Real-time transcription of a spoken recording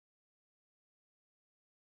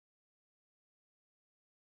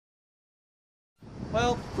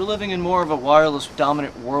Well, we're living in more of a wireless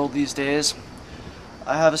dominant world these days.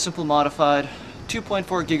 I have a simple modified 2.4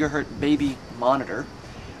 gigahertz baby monitor.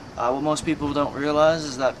 What most people don't realize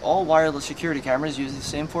is that all wireless security cameras use the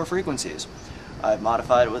same 4 frequencies. I've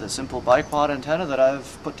modified it with a simple bipod antenna that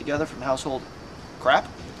I've put together from household crap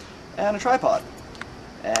and a tripod.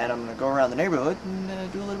 And I'm going to go around the neighborhood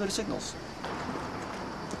and do a little bit of signals.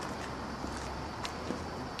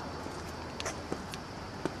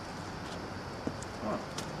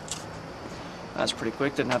 That's pretty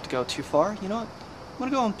quick, didn't have to go too far. You know what? I'm going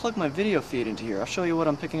to go and plug my video feed into here. I'll show you what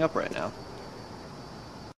I'm picking up right now.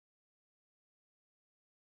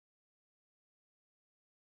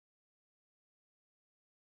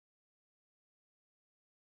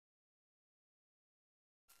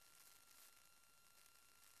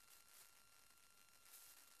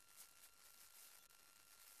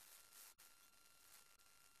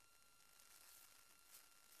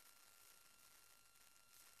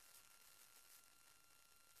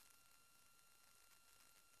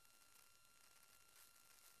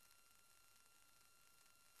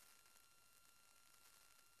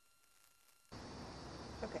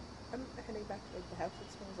 Okay, I'm heading back to the house.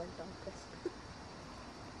 It smells like dog piss.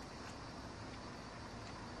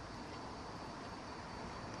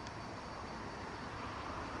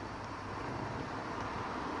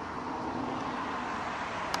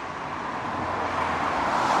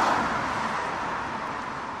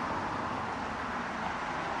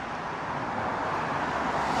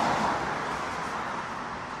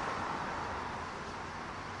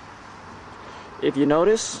 If you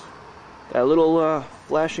notice, that little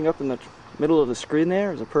flashing up in the middle of the screen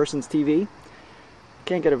there is a person's TV.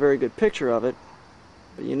 Can't get a very good picture of it,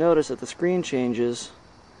 but you notice that the screen changes.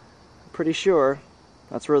 I'm pretty sure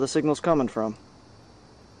that's where the signal's coming from.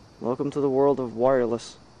 Welcome to the world of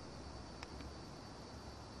wireless.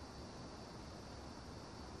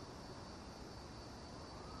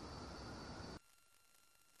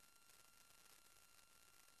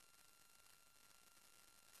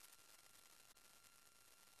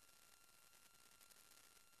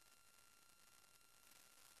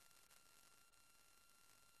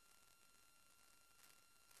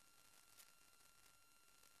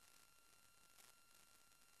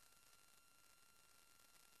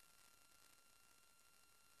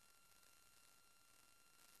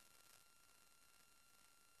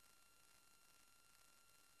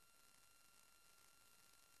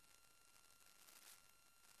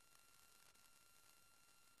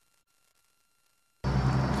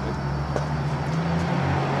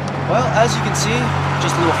 Well, as you can see,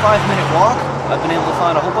 just a little 5-minute walk, I've been able to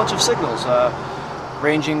find a whole bunch of signals,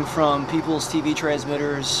 ranging from people's TV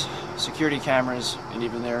transmitters, security cameras, and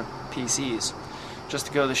even their PCs. Just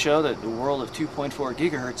to go to show that the world of 2.4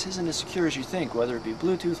 gigahertz isn't as secure as you think, whether it be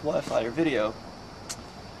Bluetooth, Wi-Fi, or video.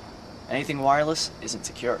 Anything wireless isn't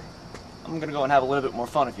secure. I'm going to go and have a little bit more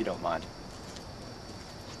fun if you don't mind.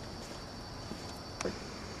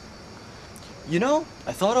 You know,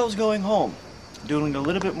 I thought I was going home. Doing a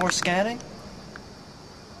little bit more scanning.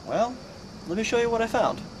 Well, let me show you what I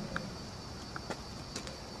found.